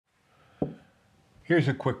Here's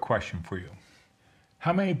a quick question for you.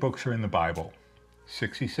 How many books are in the Bible?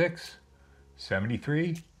 66,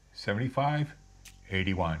 73, 75,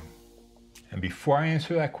 81. And before I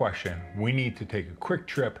answer that question, we need to take a quick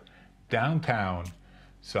trip downtown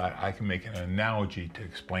so that I can make an analogy to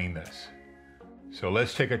explain this. So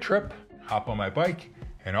let's take a trip, hop on my bike,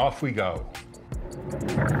 and off we go.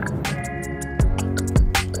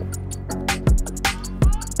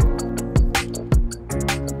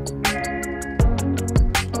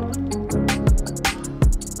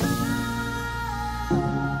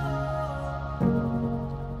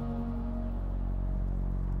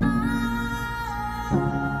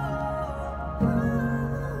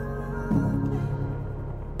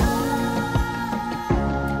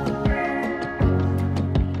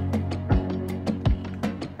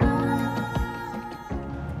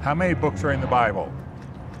 How many books are in the Bible?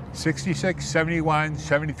 66, 71,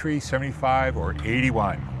 73, 75, or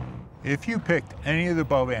 81? If you picked any of the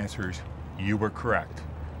above answers, you were correct.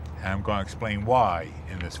 And I'm going to explain why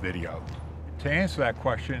in this video. To answer that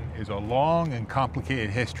question is a long and complicated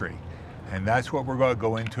history, and that's what we're going to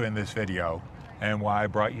go into in this video, and why I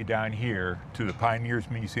brought you down here to the Pioneers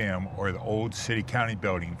Museum, or the old City County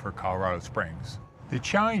building for Colorado Springs. The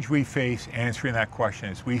challenge we face answering that question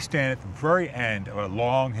is we stand at the very end of a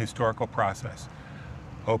long historical process.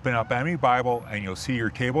 Open up any Bible and you'll see your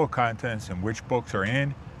table of contents and which books are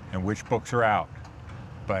in and which books are out.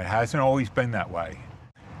 But it hasn't always been that way.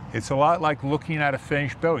 It's a lot like looking at a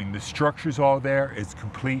finished building. The structure's all there, it's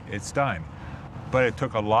complete, it's done. But it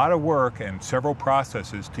took a lot of work and several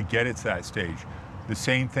processes to get it to that stage. The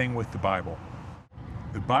same thing with the Bible.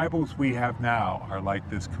 The Bibles we have now are like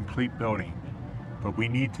this complete building. But we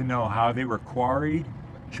need to know how they were quarried,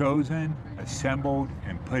 chosen, assembled,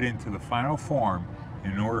 and put into the final form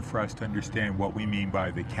in order for us to understand what we mean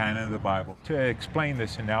by the canon of the Bible. To explain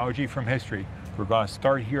this analogy from history, we're going to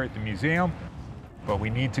start here at the museum, but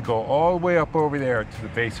we need to go all the way up over there to the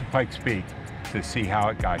base of Pikes Peak to see how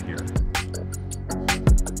it got here.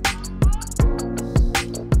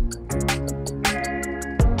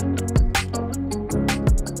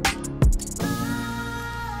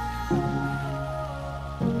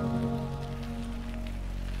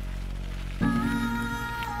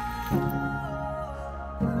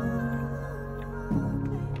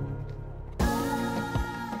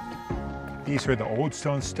 These are the old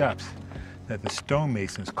stone steps that the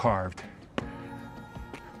stonemasons carved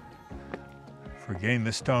for getting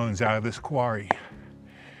the stones out of this quarry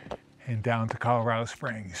and down to Colorado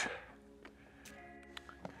Springs.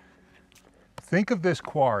 Think of this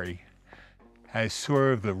quarry as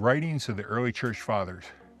sort of the writings of the early church fathers.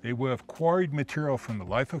 They would have quarried material from the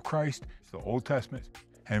life of Christ, the Old Testament,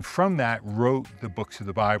 and from that wrote the books of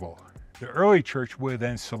the Bible. The early church would have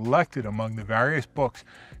then selected among the various books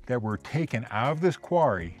that were taken out of this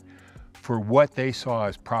quarry for what they saw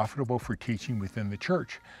as profitable for teaching within the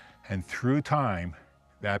church. And through time,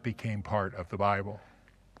 that became part of the Bible.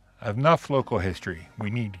 Enough local history.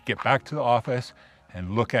 We need to get back to the office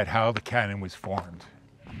and look at how the canon was formed.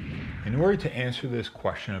 In order to answer this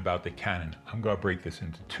question about the canon, I'm going to break this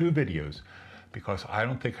into two videos because I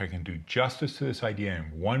don't think I can do justice to this idea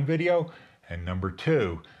in one video, and number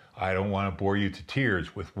two, I don't want to bore you to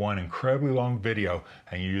tears with one incredibly long video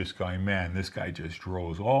and you're just going, man, this guy just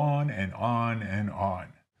rolls on and on and on.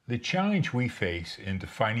 The challenge we face in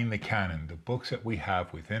defining the canon, the books that we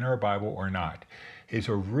have within our Bible or not, is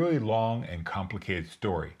a really long and complicated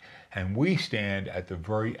story, and we stand at the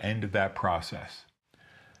very end of that process.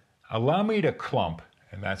 Allow me to clump,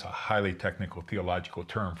 and that's a highly technical theological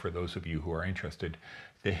term for those of you who are interested,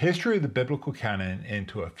 the history of the biblical canon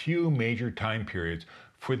into a few major time periods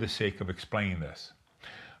for the sake of explaining this.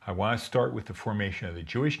 I want to start with the formation of the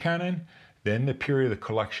Jewish canon, then the period of the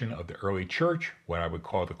collection of the early church, what I would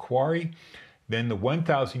call the quarry, then the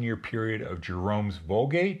 1,000-year period of Jerome's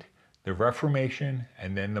Vulgate, the Reformation,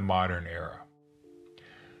 and then the modern era.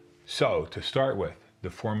 So, to start with,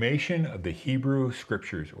 the formation of the Hebrew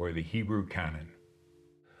scriptures, or the Hebrew canon.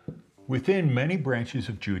 Within many branches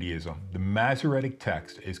of Judaism, the Masoretic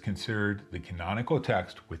text is considered the canonical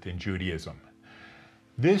text within Judaism.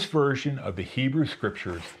 This version of the Hebrew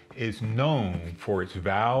scriptures is known for its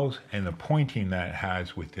vowels and the pointing that it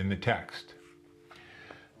has within the text.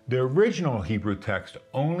 The original Hebrew text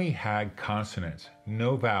only had consonants,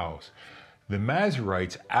 no vowels. The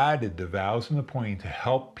Masoretes added the vowels and the pointing to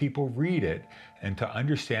help people read it and to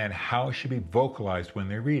understand how it should be vocalized when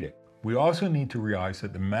they read it. We also need to realize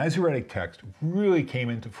that the Masoretic text really came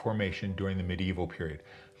into formation during the medieval period,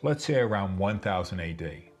 let's say around 1000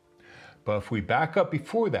 AD. But if we back up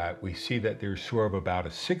before that, we see that there's sort of about a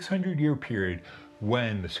 600-year period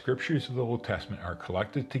when the scriptures of the Old Testament are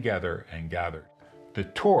collected together and gathered. The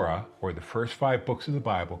Torah, or the first 5 books of the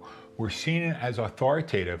Bible, were seen as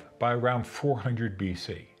authoritative by around 400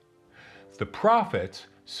 BC. The prophets,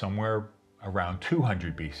 somewhere around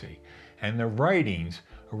 200 BC, and the writings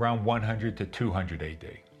around 100 to 200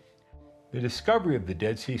 AD. The discovery of the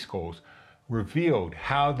Dead Sea Scrolls revealed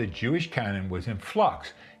how the Jewish canon was in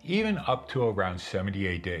flux even up to around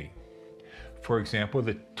 70 AD. For example,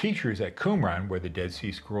 the teachers at Qumran, where the Dead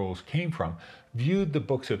Sea Scrolls came from, viewed the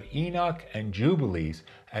books of Enoch and Jubilees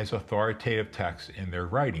as authoritative texts in their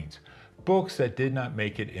writings, books that did not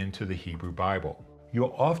make it into the Hebrew Bible.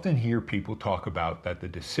 You'll often hear people talk about that the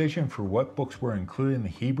decision for what books were included in the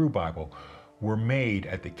Hebrew Bible were made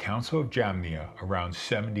at the Council of Jamnia around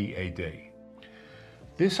 70 AD.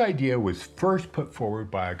 This idea was first put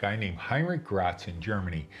forward by a guy named Heinrich Graetz in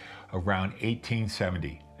Germany around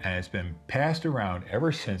 1870, and has been passed around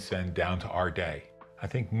ever since then down to our day. I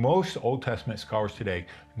think most Old Testament scholars today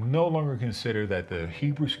no longer consider that the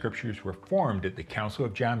Hebrew scriptures were formed at the Council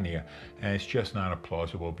of Jamnia, and it's just not a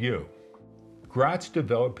plausible view. Graetz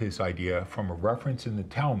developed his idea from a reference in the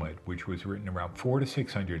Talmud, which was written around 400 to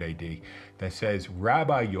 600 AD, that says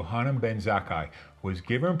Rabbi Yohanan ben Zakkai was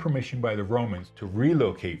given permission by the Romans to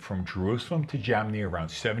relocate from Jerusalem to Jamnia around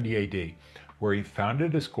 70 AD, where he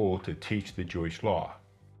founded a school to teach the Jewish law.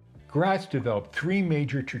 Graetz developed 3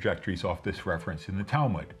 major trajectories off this reference in the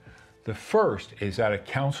Talmud. The first is that a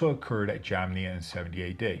council occurred at Jamnia in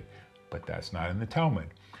 70 AD, but that's not in the Talmud.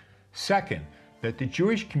 Second, that the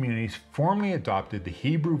Jewish communities formally adopted the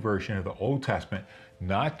Hebrew version of the Old Testament,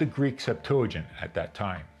 not the Greek Septuagint at that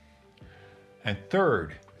time. And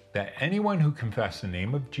third, that anyone who confessed the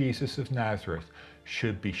name of Jesus of Nazareth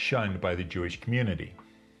should be shunned by the Jewish community.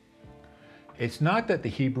 It's not that the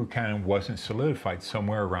Hebrew canon wasn't solidified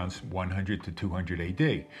somewhere around 100 to 200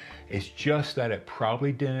 AD. It's just that it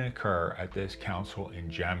probably didn't occur at this council in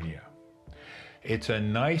Jamnia. It's a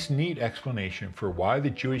nice, neat explanation for why the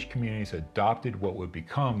Jewish communities adopted what would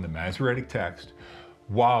become the Masoretic text,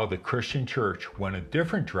 while the Christian church went a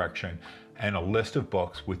different direction and a list of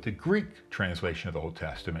books with the Greek translation of the Old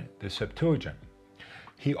Testament, the Septuagint.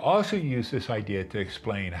 He also used this idea to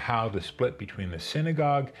explain how the split between the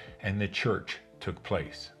synagogue and the church took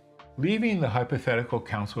place. Leaving the hypothetical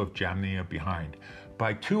Council of Jamnia behind,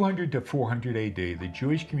 by 200 to 400 AD, the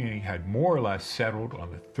Jewish community had more or less settled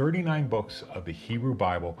on the 39 books of the Hebrew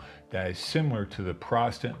Bible that is similar to the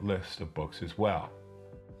Protestant list of books as well.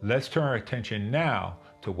 Let's turn our attention now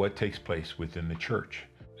to what takes place within the church.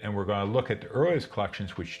 And we're going to look at the earliest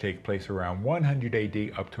collections, which take place around 100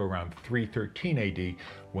 AD up to around 313 AD,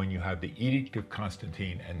 when you have the Edict of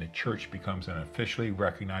Constantine and the church becomes an officially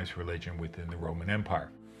recognized religion within the Roman Empire.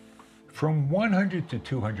 From 100 to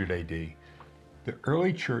 200 AD, the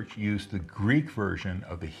early church used the Greek version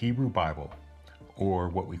of the Hebrew Bible, or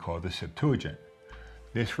what we call the Septuagint.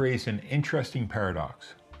 This raised an interesting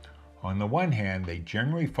paradox. On the one hand, they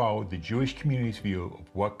generally followed the Jewish community's view of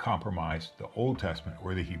what compromised the Old Testament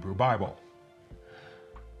or the Hebrew Bible.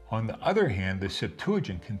 On the other hand, the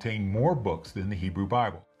Septuagint contained more books than the Hebrew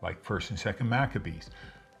Bible, like 1st and 2nd Maccabees,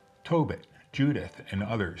 Tobit, Judith, and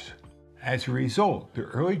others. As a result, the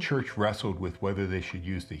early church wrestled with whether they should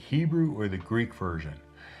use the Hebrew or the Greek version.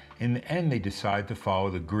 In the end, they decided to follow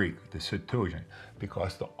the Greek, the Septuagint,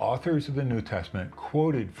 because the authors of the New Testament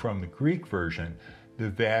quoted from the Greek version the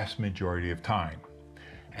vast majority of time,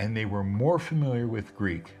 and they were more familiar with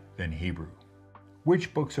Greek than Hebrew.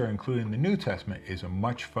 Which books are included in the New Testament is a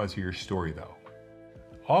much fuzzier story though.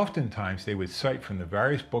 Oftentimes they would cite from the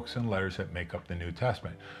various books and letters that make up the New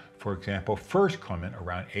Testament. For example, 1 Clement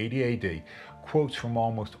around 80 AD quotes from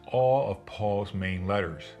almost all of Paul's main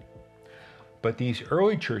letters. But these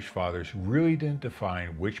early church fathers really didn't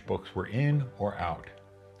define which books were in or out.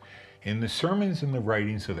 In the sermons and the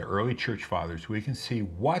writings of the early church fathers, we can see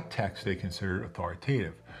what texts they considered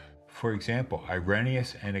authoritative. For example,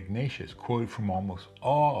 Irenaeus and Ignatius quoted from almost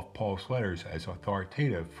all of Paul's letters as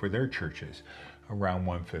authoritative for their churches around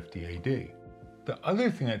 150 AD. The other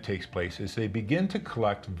thing that takes place is they begin to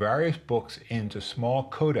collect various books into small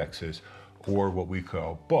codexes, or what we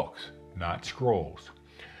call books, not scrolls.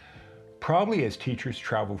 Probably as teachers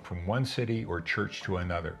traveled from one city or church to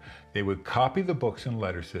another, they would copy the books and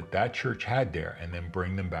letters that that church had there and then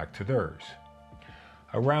bring them back to theirs.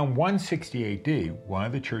 Around 160 AD, one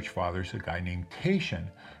of the church fathers, a guy named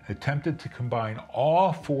Tatian, attempted to combine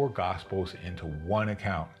all 4 Gospels into one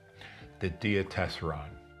account, the Diatessaron.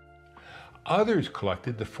 Others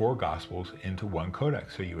collected the 4 Gospels into one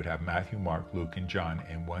codex, so you would have Matthew, Mark, Luke, and John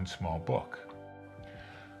in one small book.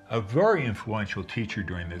 A very influential teacher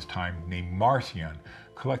during this time named Marcion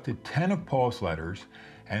collected 10 of Paul's letters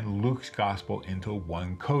and Luke's gospel into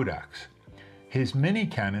one codex. His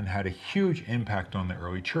mini-canon had a huge impact on the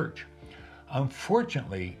early church.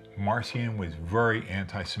 Unfortunately, Marcion was very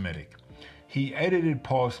anti-Semitic. He edited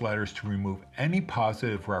Paul's letters to remove any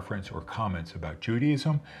positive reference or comments about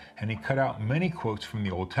Judaism, and he cut out many quotes from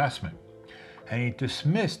the Old Testament. And he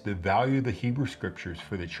dismissed the value of the Hebrew scriptures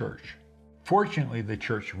for the church. Fortunately, the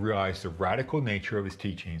church realized the radical nature of his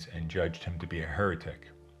teachings and judged him to be a heretic.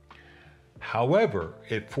 However,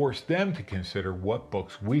 it forced them to consider what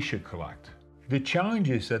books we should collect. The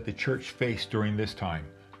challenges that the church faced during this time,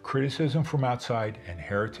 criticism from outside and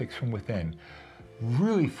heretics from within,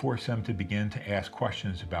 really forced them to begin to ask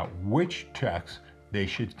questions about which texts they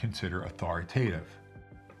should consider authoritative.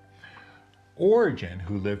 Origen,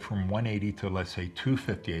 who lived from 180 to let's say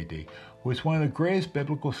 250 AD, was one of the greatest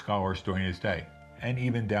biblical scholars during his day, and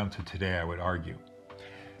even down to today I would argue.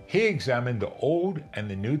 He examined the Old and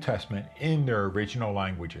the New Testament in their original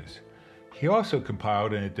languages. He also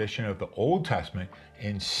compiled an edition of the Old Testament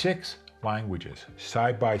in 6 languages,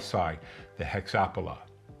 side by side, the Hexapla.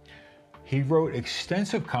 He wrote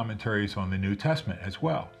extensive commentaries on the New Testament as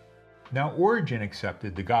well. Now Origen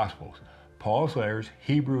accepted the Gospels, Paul's letters,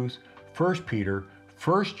 Hebrews, 1 Peter,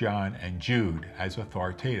 1 John, and Jude as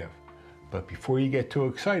authoritative. But before you get too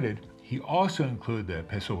excited, he also included the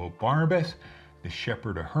Epistle of Barnabas, the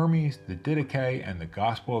Shepherd of Hermes, the Didache, and the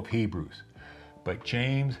Gospel of Hebrews. But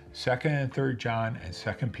James, 2nd and 3rd John, and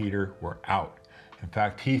 2nd Peter were out. In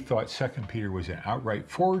fact, he thought 2nd Peter was an outright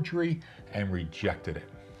forgery and rejected it.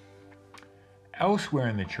 Elsewhere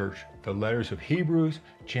in the church, the letters of Hebrews,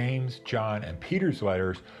 James, John, and Peter's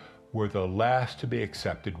letters were the last to be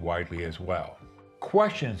accepted widely as well.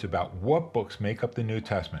 Questions about what books make up the New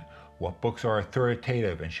Testament, what books are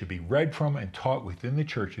authoritative and should be read from and taught within the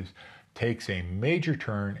churches, takes a major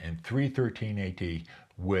turn in 313 AD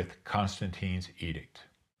with Constantine's edict.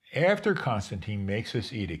 After Constantine makes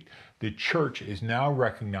this edict, the church is now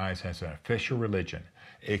recognized as an official religion.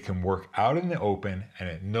 It can work out in the open, and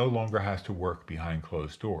it no longer has to work behind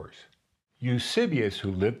closed doors. Eusebius,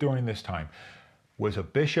 who lived during this time, was a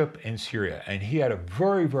bishop in Syria, and he had a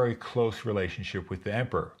very, very close relationship with the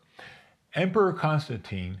emperor. Emperor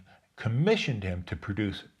Constantine commissioned him to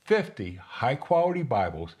produce 50 high-quality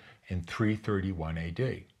Bibles in 331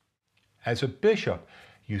 AD. As a bishop,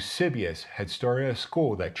 Eusebius had started a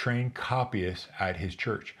school that trained copyists at his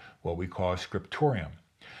church, what we call a scriptorium.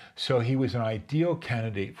 So he was an ideal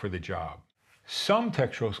candidate for the job. Some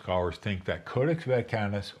textual scholars think that Codex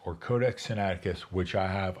Vaticanus or Codex Sinaiticus, which I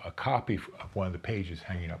have a copy of one of the pages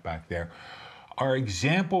hanging up back there, are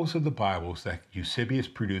examples of the Bibles that Eusebius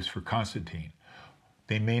produced for Constantine.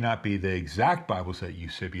 They may not be the exact Bibles that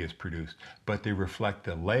Eusebius produced, but they reflect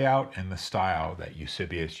the layout and the style that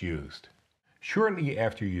Eusebius used. Shortly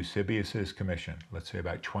after Eusebius' commission, let's say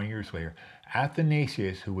about 20 years later,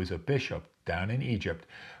 Athanasius, who was a bishop down in Egypt,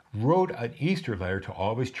 wrote an Easter letter to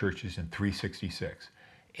all of his churches in 366.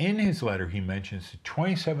 In his letter, he mentions the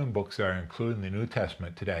 27 books that are included in the New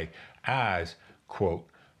Testament today as, quote,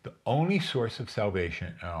 the only source of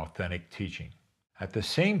salvation and authentic teaching. At the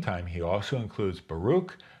same time, he also includes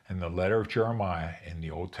Baruch and the letter of Jeremiah in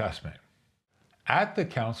the Old Testament. At the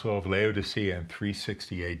Council of Laodicea in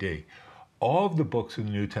 360 AD, all of the books of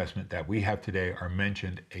the New Testament that we have today are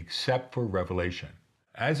mentioned except for Revelation.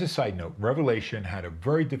 As a side note, Revelation had a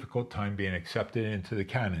very difficult time being accepted into the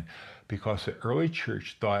canon because the early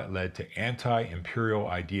church thought it led to anti-imperial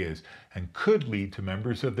ideas and could lead to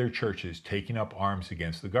members of their churches taking up arms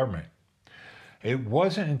against the government. It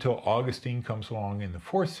wasn't until Augustine comes along in the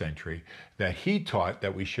 4th century that he taught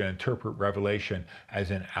that we should interpret Revelation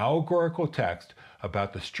as an allegorical text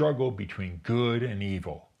about the struggle between good and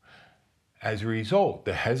evil. As a result,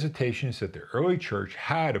 the hesitations that the early church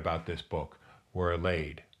had about this book were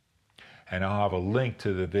allayed. And I'll have a link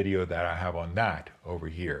to the video that I have on that over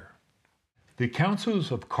here. The Councils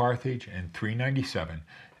of Carthage in 397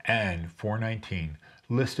 and 419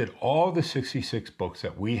 listed all the 66 books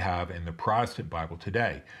that we have in the Protestant Bible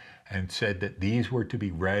today and said that these were to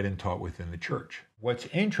be read and taught within the church. What's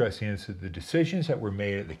interesting is that the decisions that were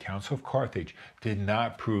made at the Council of Carthage did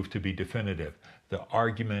not prove to be definitive. The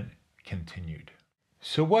argument continued.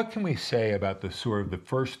 So what can we say about the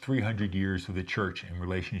first 300 years of the church in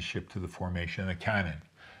relationship to the formation of the canon,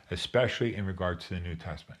 especially in regards to the New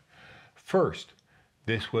Testament? First,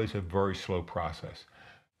 this was a very slow process.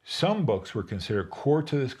 Some books were considered core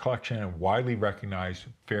to this collection and widely recognized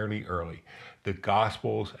fairly early, the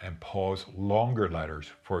Gospels and Paul's longer letters,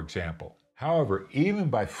 for example. However, even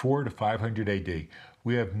by 400 to 500 AD,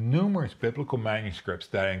 We have numerous biblical manuscripts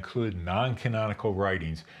that include non-canonical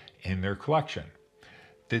writings in their collection.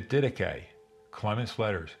 The Didache, Clement's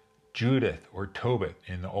letters, Judith or Tobit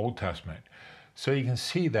in the Old Testament. So you can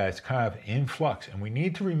see that it's kind of in flux, and we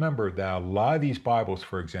need to remember that a lot of these Bibles,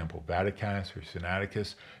 for example, Vaticanus or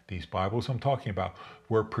Sinaiticus, these Bibles I'm talking about,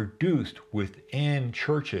 were produced within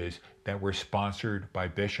churches that were sponsored by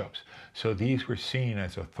bishops. So these were seen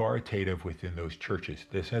as authoritative within those churches.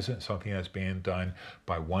 This isn't something that's being done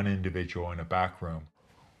by one individual in a back room.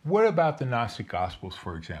 What about the Gnostic Gospels,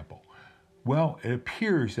 for example? Well, it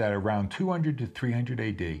appears that around 200 to 300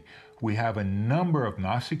 AD, we have a number of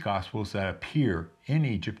Gnostic Gospels that appear in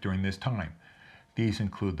Egypt during this time. These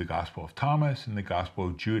include the Gospel of Thomas and the Gospel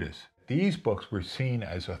of Judas. These books were seen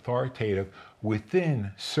as authoritative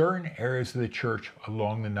within certain areas of the church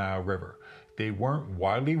along the Nile River. They weren't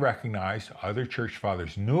widely recognized. Other church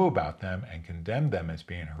fathers knew about them and condemned them as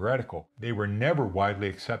being heretical. They were never widely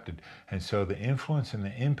accepted, and so the influence and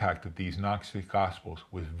the impact of these Gnostic Gospels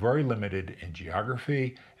was very limited in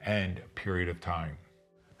geography and period of time.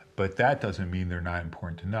 But that doesn't mean they're not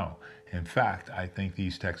important to know. In fact, I think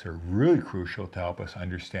these texts are really crucial to help us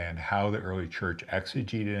understand how the early church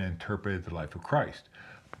exegeted and interpreted the life of Christ.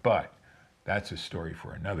 But that's a story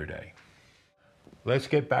for another day. Let's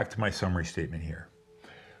get back to my summary statement here.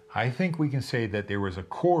 I think we can say that there was a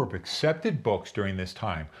core of accepted books during this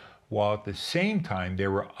time, while at the same time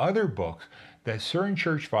there were other books that certain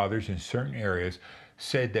church fathers in certain areas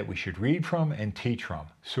said that we should read from and teach from,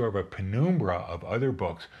 sort of a penumbra of other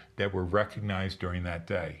books that were recognized during that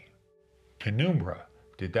day. Penumbra,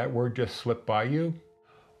 did that word just slip by you?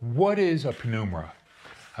 What is a penumbra?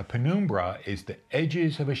 A penumbra is the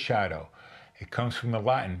edges of a shadow. It comes from the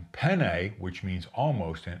Latin pene, which means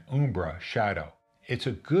almost, and umbra, shadow. It's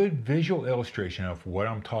a good visual illustration of what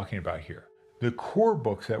I'm talking about here. The core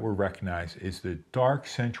books that were recognized is the dark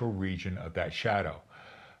central region of that shadow.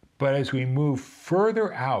 But as we move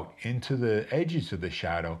further out into the edges of the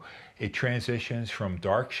shadow, it transitions from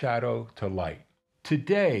dark shadow to light.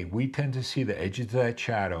 Today, we tend to see the edges of that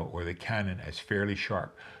shadow, or the canon, as fairly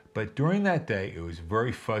sharp. But during that day, it was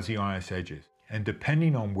very fuzzy on its edges. And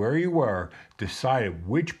depending on where you were, decided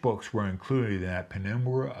which books were included in that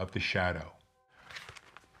penumbra of the shadow.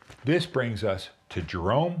 This brings us to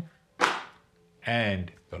Jerome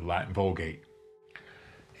and the Latin Vulgate.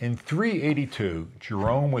 In 382,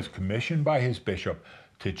 Jerome was commissioned by his bishop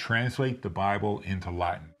to translate the Bible into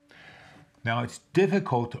Latin. Now, it's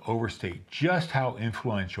difficult to overstate just how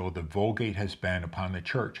influential the Vulgate has been upon the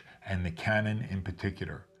church, and the canon in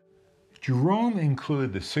particular. Jerome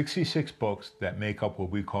included the 66 books that make up what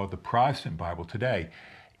we call the Protestant Bible today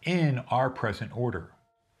in our present order.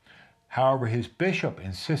 However, his bishop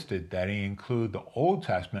insisted that he include the Old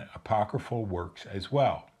Testament apocryphal works as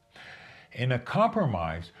well. In a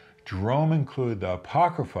compromise, Jerome included the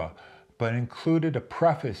Apocrypha, but included a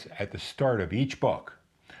preface at the start of each book.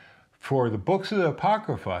 For the books of the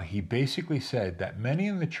Apocrypha, he basically said that many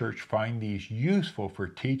in the church find these useful for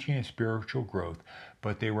teaching and spiritual growth,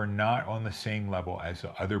 but they were not on the same level as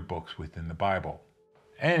the other books within the Bible.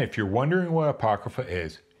 And if you're wondering what Apocrypha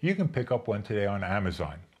is, you can pick up one today on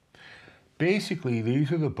Amazon. Basically,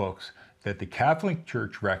 these are the books that the Catholic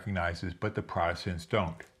Church recognizes, but the Protestants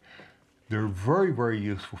don't. They're very, very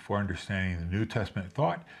useful for understanding the New Testament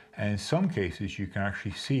thought, and in some cases you can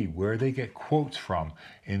actually see where they get quotes from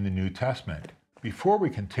in the New Testament. Before we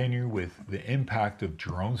continue with the impact of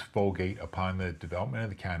Jerome's Vulgate upon the development of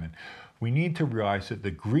the canon, we need to realize that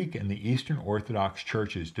the Greek and the Eastern Orthodox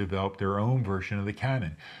churches developed their own version of the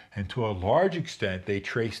canon, and to a large extent they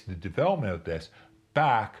trace the development of this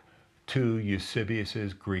back to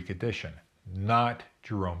Eusebius's Greek edition, not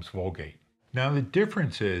Jerome's Vulgate. Now, the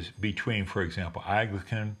differences between, for example,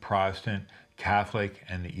 Anglican, Protestant, Catholic,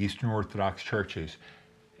 and the Eastern Orthodox churches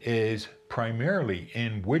is primarily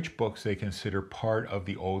in which books they consider part of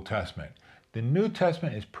the Old Testament. The New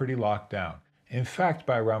Testament is pretty locked down. In fact,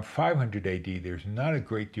 by around 500 AD, there's not a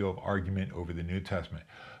great deal of argument over the New Testament.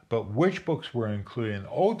 But which books were included in the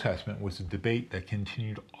Old Testament was a debate that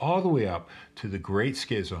continued all the way up to the Great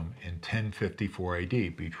Schism in 1054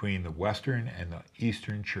 AD between the Western and the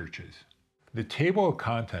Eastern churches. The table of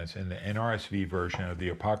contents in the NRSV version of the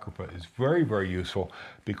Apocrypha is very, very useful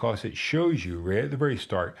because it shows you right at the very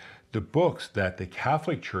start the books that the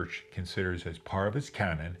Catholic Church considers as part of its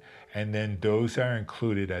canon, and then those that are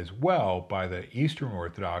included as well by the Eastern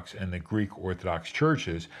Orthodox and the Greek Orthodox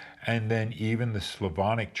churches, and then even the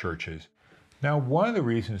Slavonic churches. Now, one of the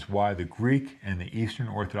reasons why the Greek and the Eastern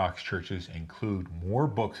Orthodox churches include more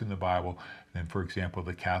books in the Bible than, for example,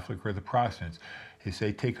 the Catholic or the Protestants is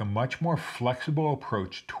they take a much more flexible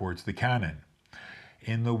approach towards the canon.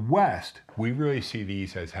 In the West, we really see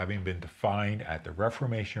these as having been defined at the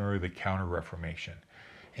Reformation or the Counter-Reformation.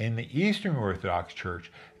 In the Eastern Orthodox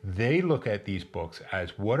Church, they look at these books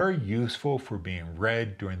as what are useful for being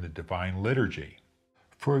read during the divine liturgy.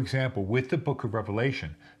 For example, with the book of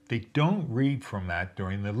Revelation, they don't read from that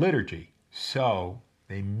during the liturgy, so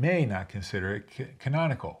they may not consider it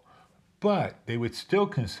canonical, but they would still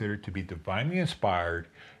consider it to be divinely inspired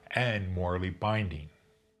and morally binding.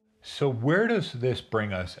 So where does this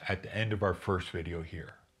bring us at the end of our first video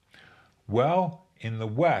here? Well, in the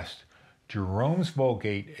West, Jerome's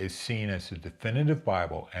Vulgate is seen as the definitive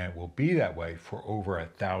Bible, and it will be that way for over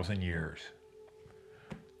 1,000 years.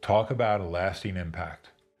 Talk about a lasting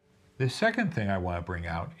impact. The second thing I want to bring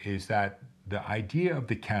out is that the idea of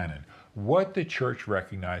the canon, what the church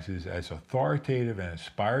recognizes as authoritative and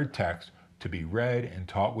inspired text to be read and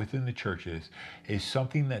taught within the churches, is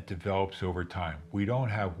something that develops over time. We don't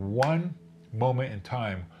have one moment in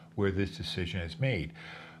time where this decision is made,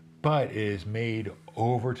 but it is made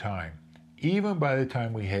over time. Even by the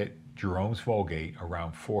time we hit Jerome's Vulgate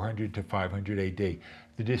around 400 to 500 AD,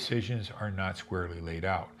 the decisions are not squarely laid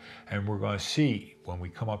out. And we're going to see when we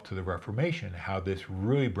come up to the Reformation how this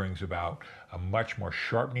really brings about a much more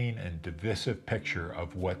sharpening and divisive picture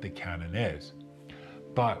of what the canon is.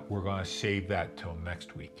 But we're going to save that till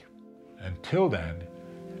next week. Until then,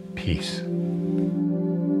 peace.